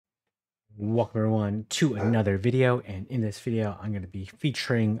Welcome everyone to another video, and in this video I'm going to be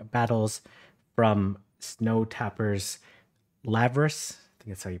featuring battles from Snow Tapper's Lavris. I think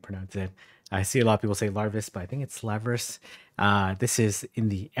that's how you pronounce it. I see a lot of people say Larvis, but I think it's Lavris. This is in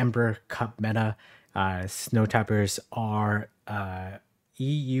the Ember Cup meta. Snow Tappers are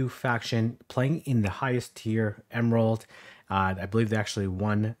EU faction playing in the highest tier, Emerald. I believe they actually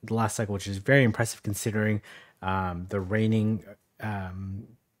won the last cycle, which is very impressive considering the reigning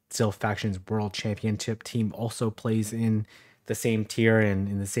Sylph Faction's World Championship team also plays in the same tier and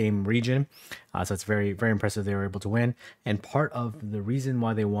in the same region. So it's very, very impressive they were able to win. And part of the reason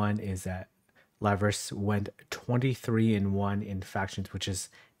why they won is that Lavris went 23-1 in factions, which is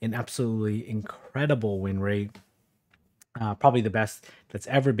an absolutely incredible win rate. Probably the best that's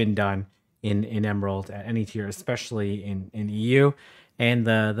ever been done in Emerald at any tier, especially in EU. And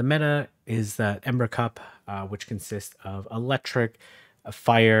the meta is the Ember Cup, which consists of electric,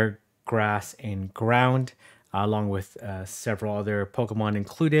 fire, grass, and ground, along with several other Pokemon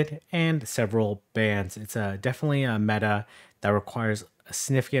included and several bands. It's definitely a meta that requires a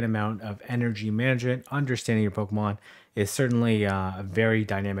significant amount of energy management. Understanding your Pokemon is certainly a very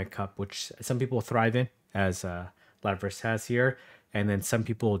dynamic cup, which some people thrive in, as Lavris has here, and then some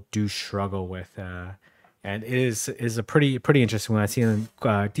people do struggle with. And it is a pretty interesting one. I've seen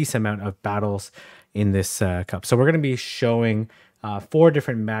a decent amount of battles in this cup. So we're going to be showing 4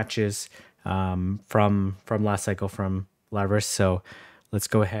 different matches from last cycle from Lavris. So let's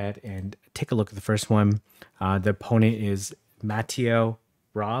go ahead and take a look at the first one. The opponent is Matteo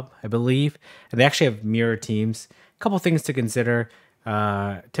Rob, I believe, and they actually have mirror teams. A couple things to consider.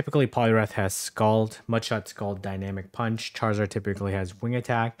 Typically Poliwrath has Scald, Mudshot, Scald, Dynamic Punch. Charizard typically has Wing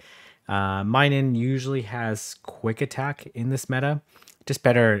Attack. Minun usually has Quick Attack in this meta, just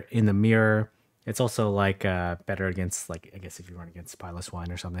better in the mirror. It's also like better against, like, I guess if you run against Pilus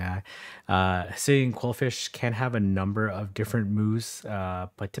 1 or something. Hisuian Quillfish can have a number of different moves,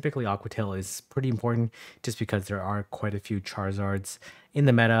 but typically Aqua Tail is pretty important just because there are quite a few Charizards in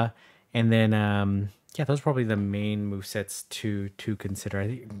the meta. And then, yeah, those are probably the main movesets to consider. I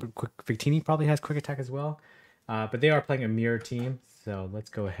think Victini probably has Quick Attack as well, but they are playing a mirror team. So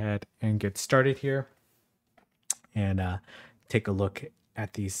let's go ahead and get started here and take a look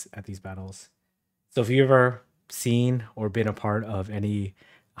at these battles. So if you've ever seen or been a part of any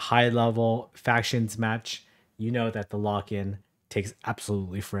high-level factions match, you know that the lock-in takes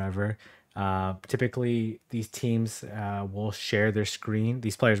absolutely forever. Typically, these teams will share their screen.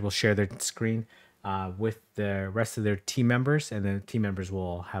 These players will share their screen with the rest of their team members, and the team members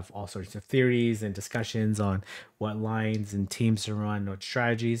will have all sorts of theories and discussions on what lines and teams to run, what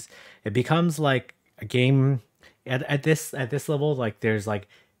strategies. It becomes like a game at this level. Like there's like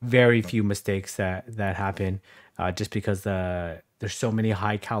very few mistakes that happen, just because there's so many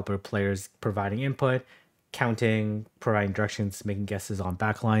high caliber players providing input, counting, providing directions, making guesses on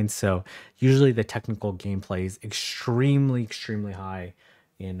backlines. So usually the technical gameplay is extremely high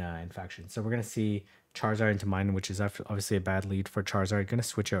in factions. So we're gonna see Charizard into Minun, which is obviously a bad lead for Charizard. Gonna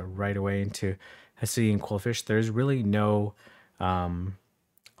switch out right away into Hisuian Quillfish. There's really no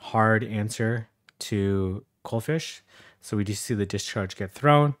hard answer to Quillfish. So we just see the discharge get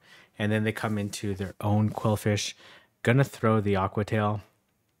thrown, and then they come into their own Quillfish. Gonna throw the Aqua Tail,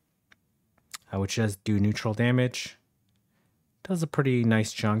 which does do neutral damage. Does a pretty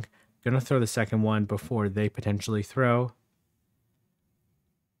nice chunk. Gonna throw the second one before they potentially throw.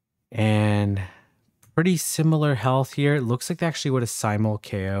 And pretty similar health here. It looks like they actually would have simul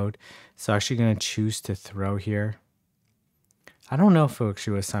KO'd. So actually gonna choose to throw here. I don't know if it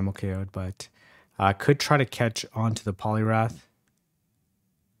actually was simul KO'd, but could try to catch onto the Poliwrath.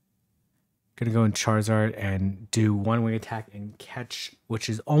 Gonna go in Charizard and do one wing attack and catch, which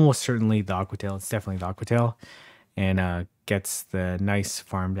is almost certainly the Aqua Tail. It's definitely the Aqua Tail, and gets the nice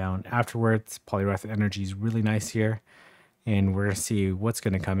farm down afterwards. Poliwrath energy is really nice here, and we're gonna see what's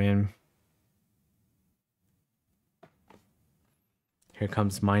gonna come in. Here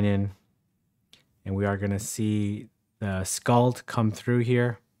comes Minun, and we are gonna see the Scald come through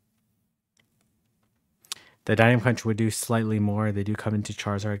here. The Dynamic Punch would do slightly more. They do come into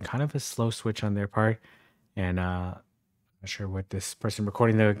Charizard. Kind of a slow switch on their part. And not sure what this person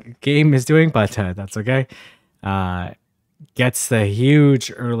recording the game is doing, but that's okay. Gets the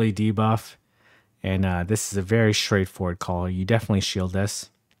huge early debuff. And this is a very straightforward call. You definitely shield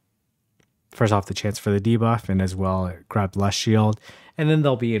this. First off, the chance for the debuff, and as well grab less shield. And then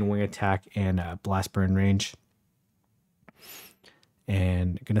they'll be in Wing Attack and Blast Burn range.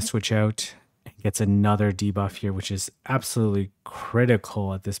 And going to switch out. Gets another debuff here, which is absolutely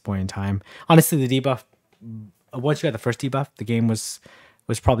critical at this point in time. Honestly, the debuff, once you got the first debuff, the game was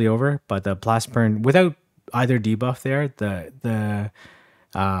was probably over, but the blast burn without either debuff there, the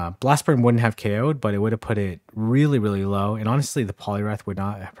blast burn wouldn't have KO'd, but it would have put it really, really low. And honestly, the Poliwrath would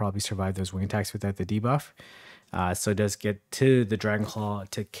not have probably survived those wing attacks without the debuff. So it does get to the Dragon Claw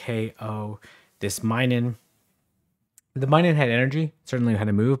to KO this Minun. The Minun had energy, certainly had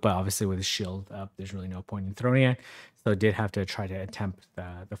to move, but obviously with his shield up, there's really no point in throwing it. So it did have to try to attempt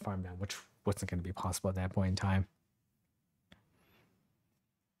the farm down, which wasn't going to be possible at that point in time.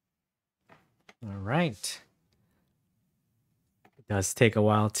 All right. It does take a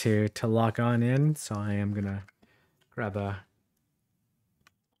while to lock on in, so I am going to grab a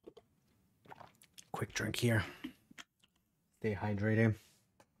quick drink here. Stay hydrated.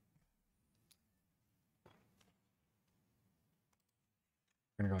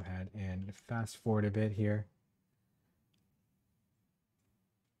 I'm going to go ahead and fast forward a bit here.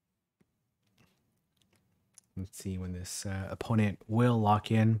 Let's see when this opponent will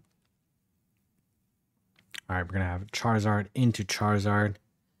lock in. All right, we're going to have Charizard into Charizard.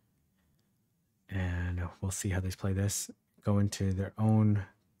 And we'll see how they play this. Go into their own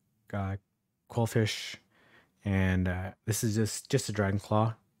Qwilfish. And this is just a Dragon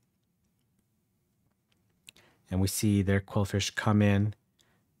Claw. And we see their Qwilfish come in.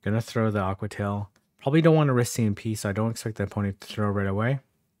 Gonna throw the Aqua Tail. Probably don't want to risk CMP, so I don't expect the opponent to throw right away.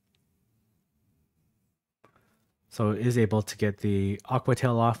 So it is able to get the Aqua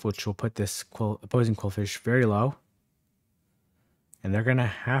Tail off, which will put this opposing Qwilfish very low. And they're gonna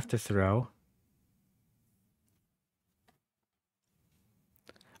have to throw.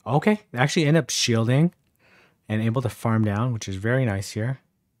 Okay, they actually end up shielding and able to farm down, which is very nice here.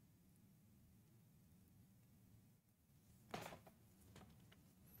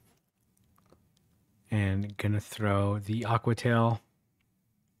 And gonna throw the Aqua Tail.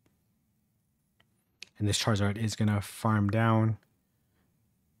 And this Charizard is gonna farm down.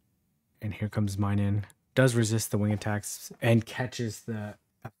 And here comes Minun. Does resist the wing attacks and catches the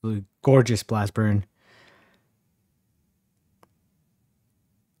absolutely gorgeous Blast Burn.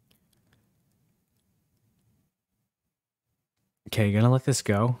 Okay, gonna let this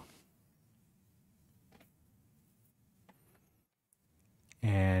go.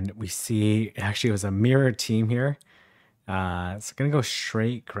 And we see actually it was a mirror team here. So gonna go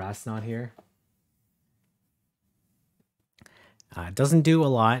straight Grass Knot here. It doesn't do a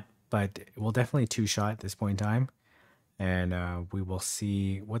lot, but it will definitely two-shot at this point in time. And we will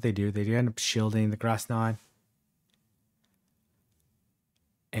see what they do. They do end up shielding the Grass Knot.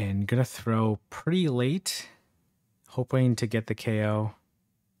 And gonna throw pretty late, hoping to get the KO.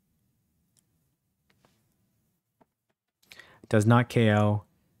 Does not KO,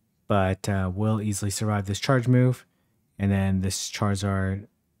 but will easily survive this charge move. And then this Charizard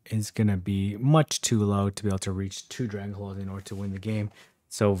is going to be much too low to be able to reach 2 Dragon Claws in order to win the game.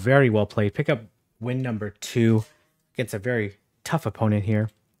 So very well played. Pick up win number 2 against a very tough opponent here.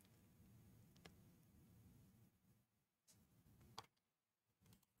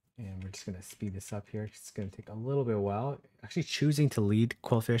 And we're just going to speed this up here. It's going to take a little bit of a while. Actually choosing to lead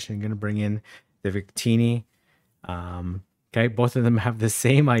Qwilfish and going to bring in the Victini. Okay, both of them have the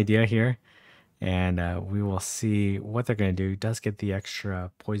same idea here. And we will see what they're going to do. Does get the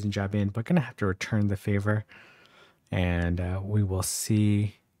extra poison jab in, but going to have to return the favor. And we will see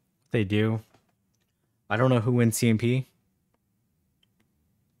what they do. I don't know who wins CMP.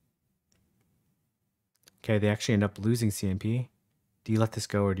 Okay, they actually end up losing CMP. Do you let this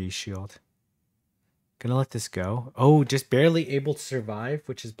go or do you shield? Gonna let this go. Oh, just barely able to survive,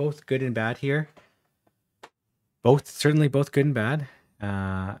 which is both good and bad here. Certainly both good and bad.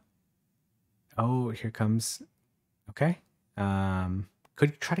 Oh, here comes. Okay.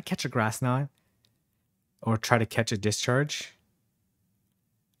 Could try to catch a Grass Knot or try to catch a Discharge.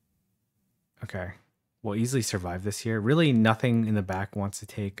 Okay. We'll easily survive this here. Really nothing in the back wants to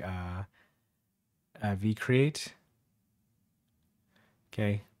take a V-Create.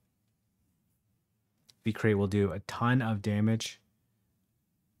 Okay. V-Create will do a ton of damage.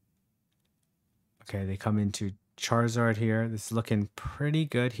 Okay, they come into Charizard here. This is looking pretty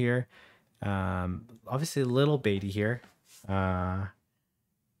good here. Obviously a little baity here.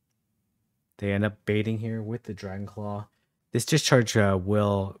 They end up baiting here with the Dragon Claw. This Discharge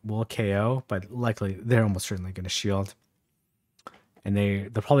will KO, but likely they're almost certainly going to shield. And they'll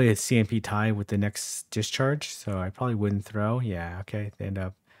probably a CMP tie with the next Discharge, so I probably wouldn't throw. Yeah, okay. They end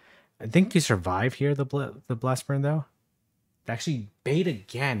up. I think you survive here, the Blast Burn, though. They actually bait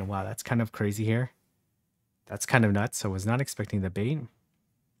again. Wow, that's kind of crazy here. That's kind of nuts. So I was not expecting the bait.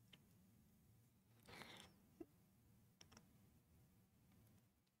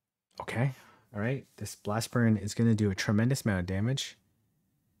 Okay. All right. This Blast Burn is going to do a tremendous amount of damage.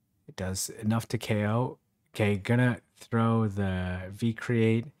 It does enough to KO. Okay, gonna throw the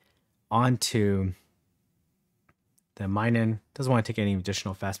V-Create onto the Minun. Doesn't want to take any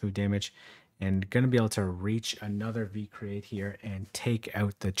additional fast move damage. And gonna be able to reach another V-Create here and take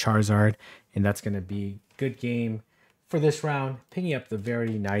out the Charizard. And that's gonna be good game for this round. Picking up the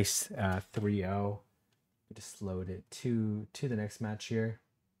very nice 3-0. Just load it to the next match here.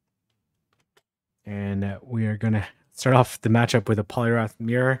 And we are gonna start off the matchup with a Poliwrath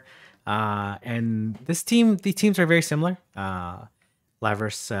Mirror. And these teams are very similar.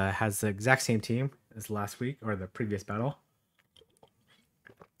 Lavras has the exact same team as last week or the previous battle.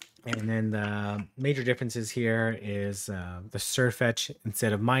 And then the major differences here is the Surfetch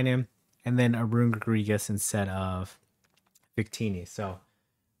instead of Minun, and then Arun Rodriguez instead of Victini. So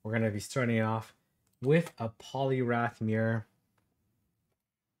we're going to be starting off with a Poliwrath Mirror.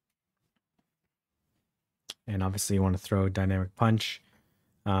 And obviously you want to throw Dynamic Punch.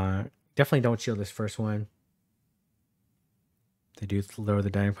 Definitely don't shield this first one. They do throw the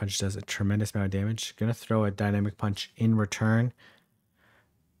Dynamic Punch, does a tremendous amount of damage. Gonna throw a Dynamic Punch in return.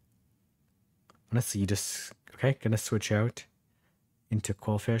 Honestly, you just... Okay, gonna switch out into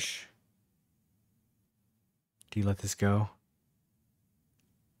Quillfish. Do you let this go?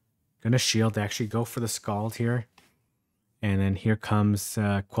 Gonna shield, actually go for the Scald here. And then here comes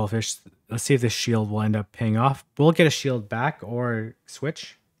Quillfish. Let's see if this shield will end up paying off. We'll get a shield back or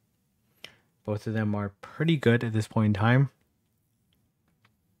switch. Both of them are pretty good at this point in time.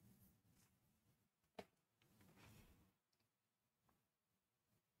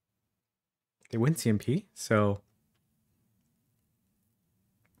 They win CMP, so...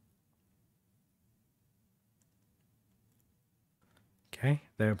 Okay,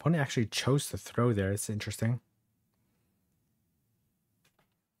 the opponent actually chose to throw there. It's interesting.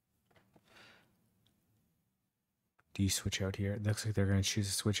 Do you switch out here? It looks like they're going to choose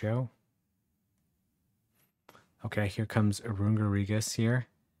to switch out. Okay, here comes Arun Rodriguez here.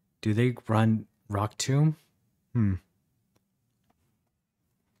 Do they run Rock Tomb?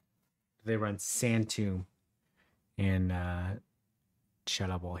 They run Sand Tomb and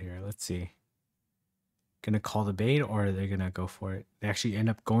Shadow Ball here. Let's see. Gonna call the bait, or are they gonna go for it? They actually end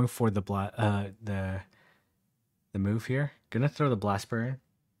up going for the move here. Gonna throw the Blast Burn.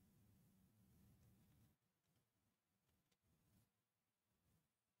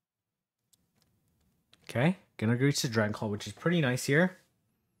 Okay, gonna reach the Dragon Claw, which is pretty nice here.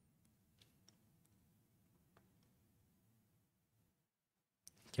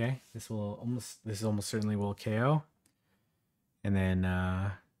 Okay, this is almost certainly will KO. And then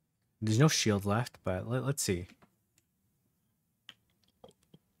there's no shield left, but let's see.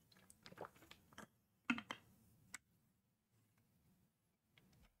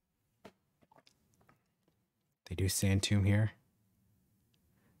 They do Sand Tomb here.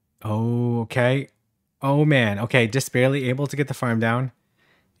 Oh, okay. Oh man, okay, just barely able to get the farm down.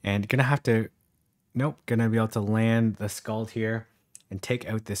 And gonna have to, nope, gonna be able to land the Scald here and take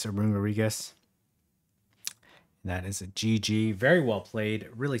out this Arun Rodriguez. That is a GG. Very well played.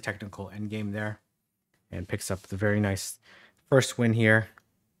 Really technical endgame there. And picks up the very nice first win here.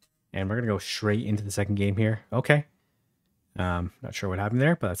 And we're going to go straight into the second game here. Okay. Not sure what happened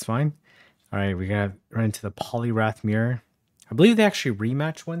there, but that's fine. All right, we got to run into the Poliwrath Mirror. I believe they actually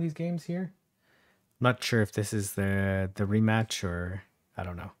rematch one of these games here. I'm not sure if this is the rematch or... I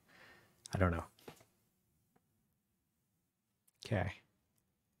don't know. Okay.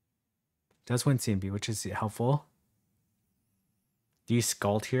 Does win CMB, which is helpful. Do you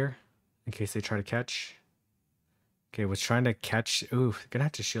Scald here in case they try to catch? Okay, was trying to catch. Ooh, gonna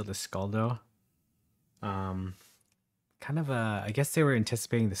have to shield the Scald though. Kind of I guess they were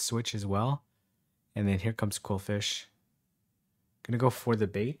anticipating the switch as well. And then here comes Quillfish. Gonna go for the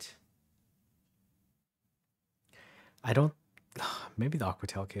bait. I don't. Maybe the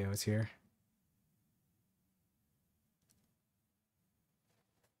Aquatail KO is here.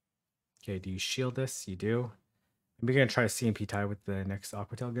 Okay, do you shield this? You do. We're going to try a CMP tie with the next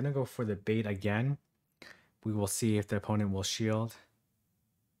Aquatail. Going to go for the bait again. We will see if the opponent will shield.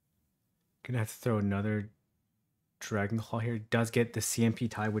 Going to have to throw another Dragon Claw here. Does get the CMP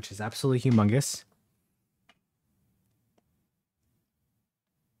tie, which is absolutely humongous.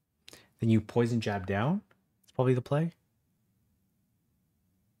 Then you Poison Jab down. It's probably the play.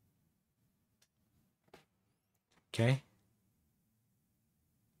 Okay.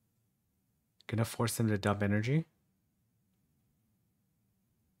 Gonna force them to dump energy.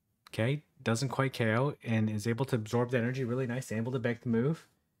 Okay, doesn't quite KO and is able to absorb the energy really nice, able to bank the move.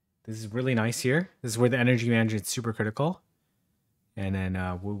 This is really nice here. This is where the energy management is super critical. And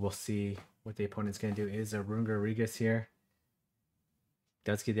then we will see what the opponent's going to do. Is Arun Rodriguez here.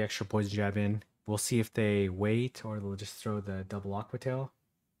 Does get the extra poison jab in. We'll see if they wait or they'll just throw the double Aqua Tail.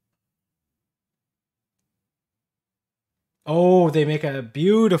 Oh, they make a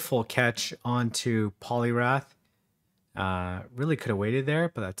beautiful catch onto Poliwrath. Really could have waited there,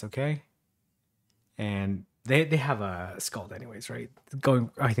 but that's okay. And they have a Scald anyways, right?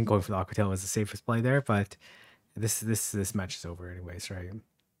 I think going for the Aqua Tail was the safest play there, but this match is over anyways, right?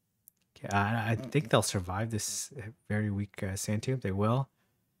 Okay, I think they'll survive this very weak Sand Tomb. They will.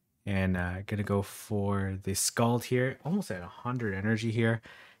 And gonna go for the Scald here, almost at 100 energy here,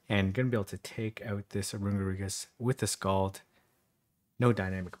 and gonna be able to take out this Arungarigus with the Scald. No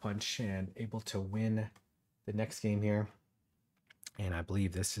dynamic punch, and able to win the next game here. And I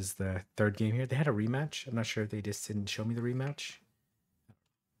believe this is the third game here. They had a rematch. I'm not sure if they just didn't show me the rematch.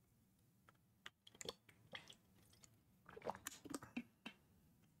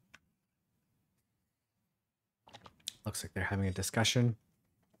 Looks like they're having a discussion.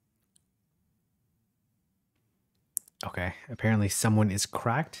 Okay, apparently someone is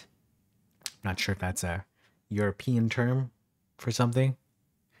cracked. Not sure if that's a European term for something.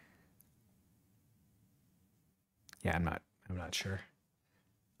 Yeah, I'm not sure.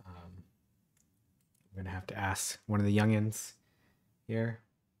 I'm gonna have to ask one of the youngins here.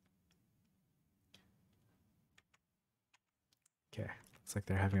 Okay, looks like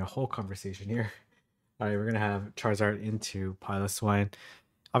they're having a whole conversation here. All right, we're gonna have Charizard into Piloswine.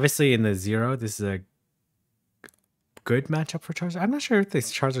 Obviously, in the 0, this is a good matchup for Charizard. I'm not sure if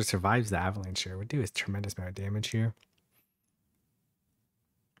this Charizard survives the Avalanche here. It would do a tremendous amount of damage here.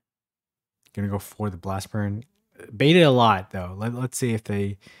 Gonna go for the Blast Burn. Baited a lot though. Let's see if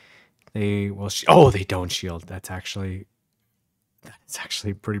they will. Oh, they don't shield. That's actually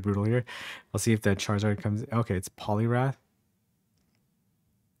pretty brutal here. We'll see if that Charizard comes. Okay, it's Poliwrath.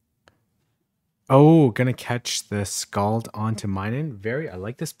 Oh, gonna catch the Scald onto Minun. I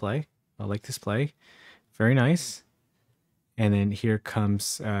like this play. Very nice. And then here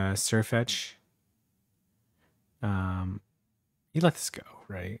comes Surfetch. You let this go,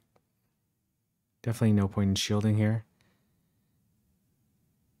 right? Definitely no point in shielding here.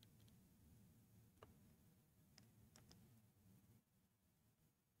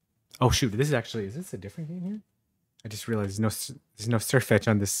 Oh shoot, is this a different game here? I just realized there's no Surfetch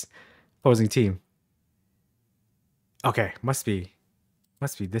on this opposing team. Okay, must be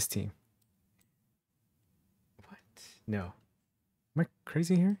this team. What? No. Am I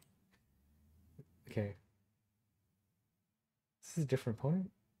crazy here? Okay. This is a different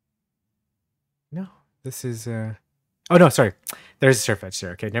opponent? No. This is oh no, sorry. There's a Surfetch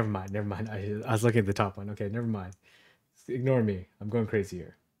there. Okay, never mind. I was looking at the top one. Okay, never mind. Ignore me. I'm going crazy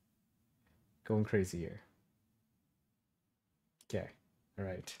here. Okay. All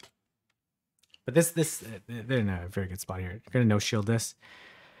right. But they're in a very good spot here. You're gonna no shield this.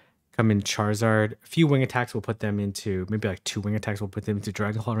 Come in Charizard. A few wing attacks will put them into maybe like 2 wing attacks will put them into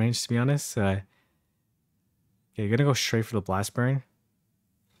Dragon Claw range. To be honest, okay, you're gonna go straight for the Blast Burn.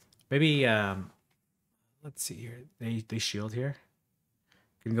 Maybe let's see here. They shield here.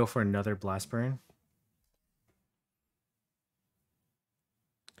 Gonna go for another Blast Burn.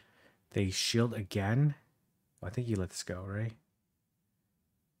 They shield again. Oh, I think you let this go, right?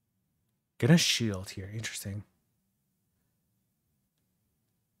 Gonna shield here. Interesting.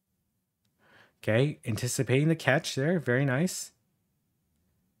 Okay, anticipating the catch there. Very nice.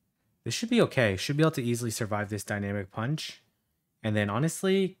 This should be okay. Should be able to easily survive this dynamic punch. And then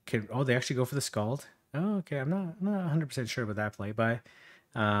honestly, they actually go for the Scald. Oh, okay. I'm not 100% sure about that play, but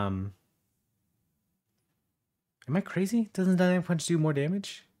am I crazy? Doesn't dynamic punch do more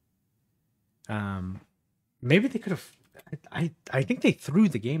damage? Maybe they could have. I think they threw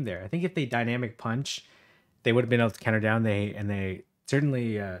the game there. I think if they dynamic punch, they would have been able to counter down. They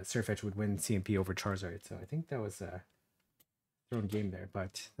certainly Surfetch would win CMP over Charizard. So I think that was a thrown game there,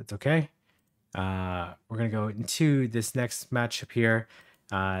 but that's okay. We're gonna go into this next matchup here.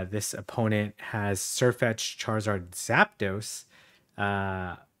 This opponent has Surfetch, Charizard, Zapdos,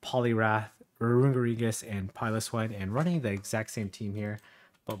 Poliwrath, Arungarigus, and Piloswine, and running the exact same team here.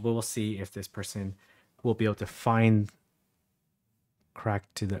 But we'll see if this person will be able to find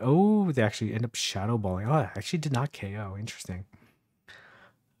crack to the. Oh, they actually end up shadow balling. Oh, I actually did not KO. Interesting.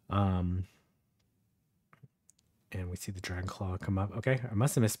 And we see the Dragon Claw come up. Okay, I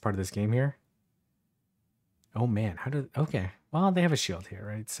must have missed part of this game here. Oh man, okay. Well, they have a shield here,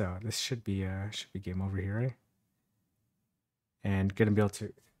 right? So this should be game over here, right? And gonna be able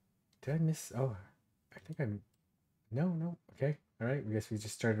to. Did I miss? Oh, I think I'm. No. Okay, all right. I guess we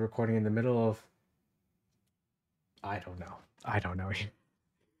just started recording in the middle of. I don't know. I don't know.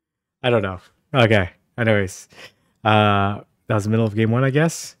 Okay. Anyways, the that was the middle of game one, I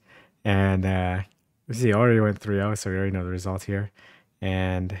guess. And we see, I already went 3-0, so we already know the result here.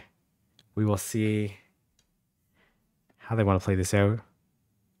 And we will see how they want to play this out.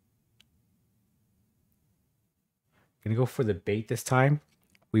 Gonna go for the bait this time.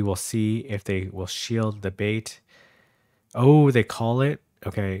 We will see if they will shield the bait. Oh, they call it.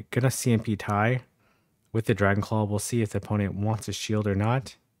 Okay, gonna CMP tie with the Dragon Claw. We'll see if the opponent wants a shield or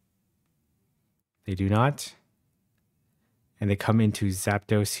not. They do not. And they come into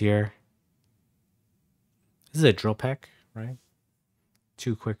Zapdos here. This is a Drill Peck, right?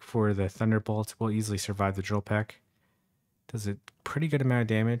 Too quick for the Thunderbolt. Will easily survive the Drill Peck. Does a pretty good amount of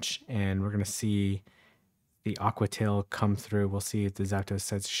damage. And we're going to see the Aqua Tail come through. We'll see if the Zapdos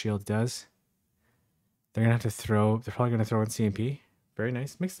Sense Shield does. They're going to have to throw. They're probably going to throw in CMP. Very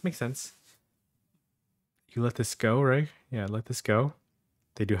nice. Makes sense. You let this go, right? Yeah, let this go.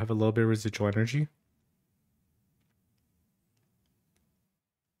 They do have a little bit of residual energy.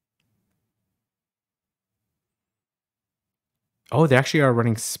 Oh, they actually are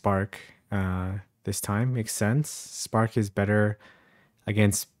running Spark this time. Makes sense. Spark is better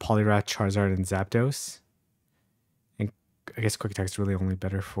against Poliwrath, Charizard, and Zapdos. And I guess Quick Attack is really only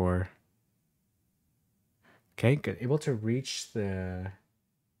better for... Okay, good. Able to reach the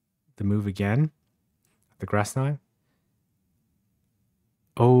move again. The Grass Knot.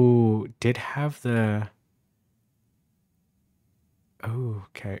 Oh, did have the... Oh,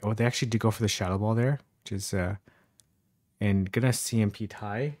 okay. Oh, they actually did go for the Shadow Ball there, which is... and gonna CMP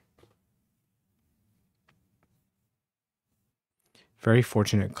tie. Very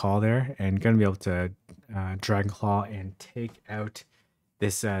fortunate call there, and gonna be able to Dragon Claw and take out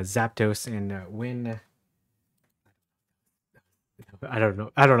this Zapdos and win. I don't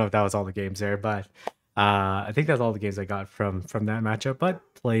know if that was all the games there, but I think that's all the games I got from that matchup. But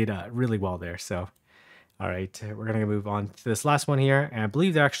played really well there. So, all right, we're gonna move on to this last one here, and I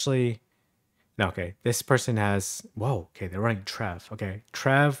believe they're actually. No, okay, this person has. Whoa, okay, they're running Trev. Okay,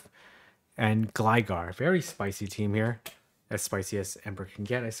 Trev and Gligar. Very spicy team here. As spicy as Ember can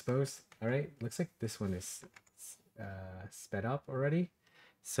get, I suppose. All right, looks like this one is sped up already.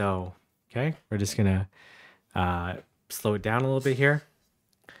 So, okay, we're just gonna slow it down a little bit here.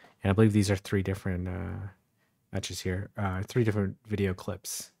 And I believe these are 3 different matches here. 3 different video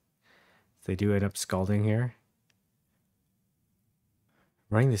clips. They do end up scalding here.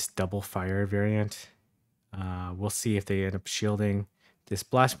 Running this double fire variant. We'll see if they end up shielding this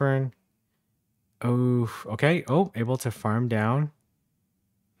Blast Burn. Oh, okay. Oh, able to farm down.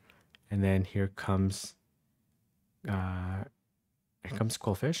 And then here comes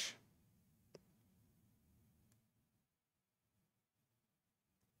Quillfish.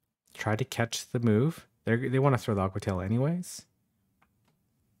 Try to catch the move. They want to throw the Aqua Tail anyways.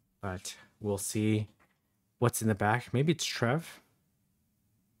 But we'll see what's in the back. Maybe it's Trev.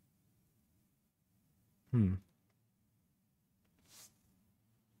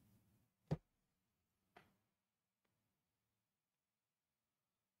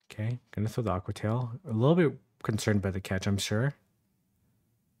 Okay, gonna throw the Aqua Tail. A little bit concerned by the catch, I'm sure.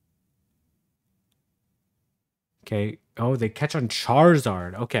 Okay. Oh, they catch on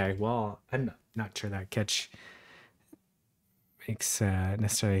Charizard. Okay, well, I'm not sure that catch makes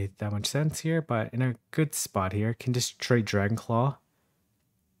necessarily that much sense here, but in a good spot here. Can just trade Dragon Claw.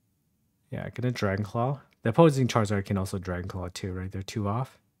 Yeah, gonna Dragon Claw. The opposing Charizard can also Dragon Claw too, right? They're 2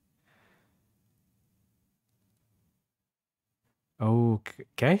 off.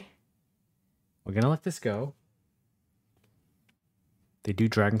 Okay. We're gonna let this go. They do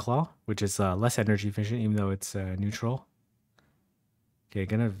Dragon Claw, which is less energy efficient, even though it's neutral. Okay,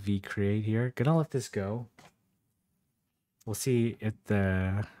 gonna V-create here. Gonna let this go. We'll see if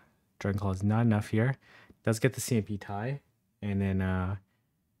the Dragon Claw is not enough here. Does get the CMP tie. And then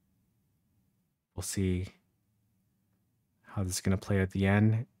we'll see how this is gonna play at the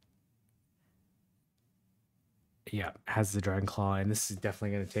end. Yeah, has the Dragon Claw, and this is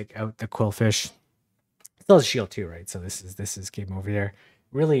definitely gonna take out the Quillfish. Still has a shield too, right? So this is game over there.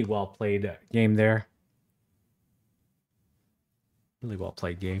 Really well played game there. Really well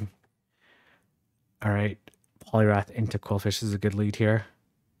played game. All right, Poliwrath into Quillfish is a good lead here,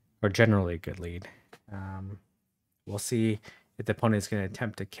 or generally a good lead. We'll see if the opponent is going to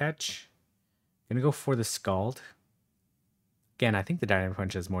attempt to catch. Gonna go for the Scald. Again, I think the Dynamic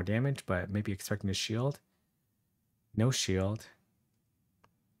Punch does more damage, but maybe expecting a shield. No shield.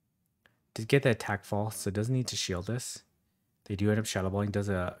 Did get the attack fall, so it doesn't need to shield this. They do end up Shadow Balling.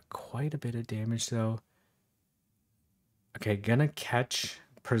 Does quite a bit of damage though. Okay, gonna catch,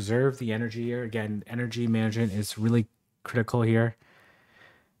 preserve the energy here. Again, energy management is really critical here.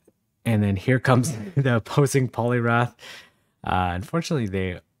 And then here comes the opposing Poliwrath. Unfortunately,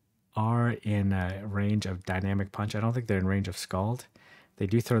 they are in a range of dynamic punch. I don't think they're in range of scald. They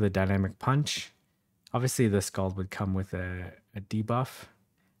do throw the dynamic punch. Obviously, the scald would come with a debuff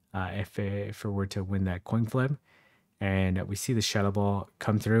if it were to win that coin flip. And we see the Shadow Ball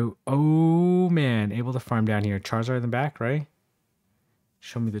come through. Oh, man. Able to farm down here. Charizard in the back, right?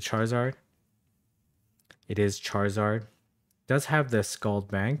 Show me the Charizard. It is Charizard. Does have the Scald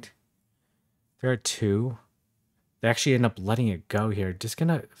banked. There are two. They actually end up letting it go here. Just going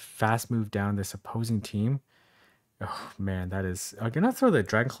to fast move down this opposing team. Oh, man. That is... I'm going to throw the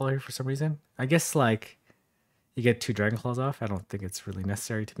Dragon Claw here for some reason. I guess, like, you get 2 Dragon Claws off. I don't think it's really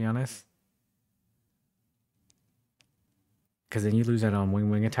necessary, to be honest. Because then you lose out on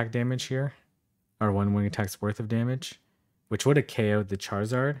wing attack damage here. Or 1 wing attack's worth of damage. Which would have KO'd the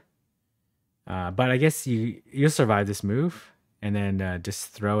Charizard. But I guess you'll survive this move. And then just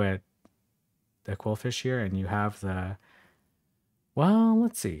throw it the Quillfish here. And you have the... Well,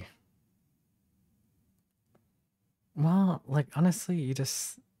 let's see. Well, like, honestly, you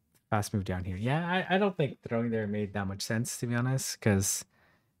just fast move down here. Yeah, I don't think throwing there made that much sense, to be honest. Because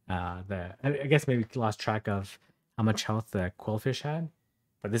I guess maybe lost track of how much health the Quillfish had.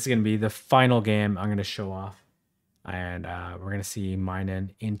 But this is going to be the final game I'm going to show off. And we're going to see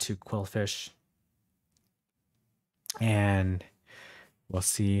Minun into Quillfish. And we'll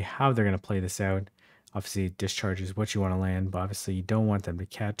see how they're going to play this out. Obviously, discharge is what you want to land, but obviously you don't want them to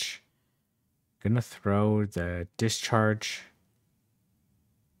catch. Going to throw the discharge.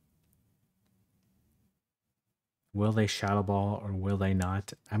 Will they Shadow Ball or will they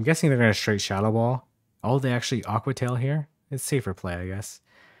not? I'm guessing they're going to straight Shadow Ball. Oh, they actually Aqua Tail here? It's safer play, I guess.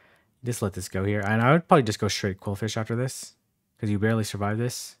 Just let this go here. And I would probably just go straight Quillfish after this. Because you barely survive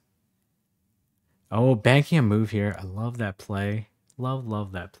this. Oh, banking a move here. I love that play.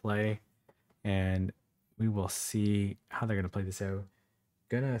 Love that play. And we will see how they're going to play this out.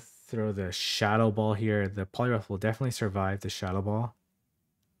 Gonna throw the Shadow Ball here. The Poliwrath will definitely survive the Shadow Ball.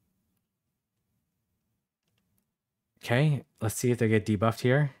 Okay, let's see if they get debuffed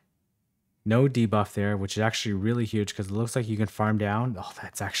here. No debuff there, which is actually really huge because it looks like you can farm down. Oh,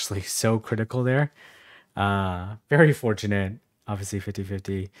 that's actually so critical there. Very fortunate. Obviously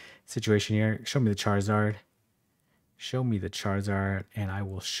 50-50 situation here. Show me the Charizard. Show me the Charizard and I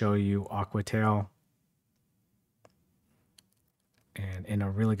will show you Aqua Tail. And in a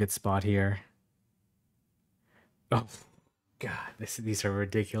really good spot here. Oh, God. These are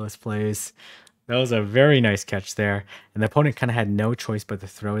ridiculous plays. That was a very nice catch there. And the opponent kind of had no choice but to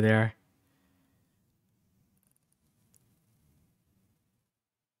throw there.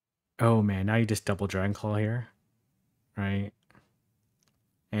 Oh, man. Now you just double Dragon Claw here. Right?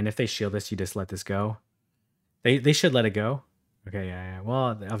 And if they shield this, you just let this go. They should let it go. Okay, yeah.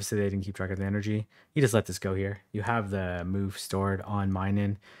 Well, obviously they didn't keep track of the energy. You just let this go here. You have the move stored on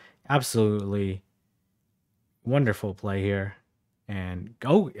Minun. Absolutely wonderful play here. And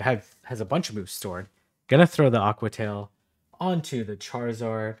has a bunch of moves stored. Gonna throw the Aqua Tail onto the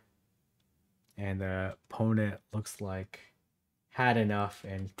Charizard. And the opponent looks like had enough.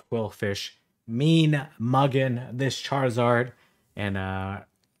 And Quillfish mean mugging this Charizard. And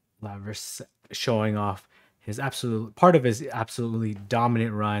Lavras showing off his absolutely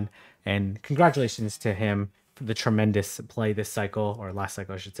dominant run, and congratulations to him for the tremendous play this cycle, or last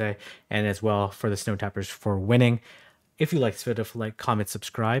cycle I should say, and as well for the Snow Tappers for winning. If you like this video, like, comment,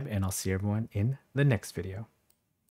 subscribe, and I'll see everyone in the next video.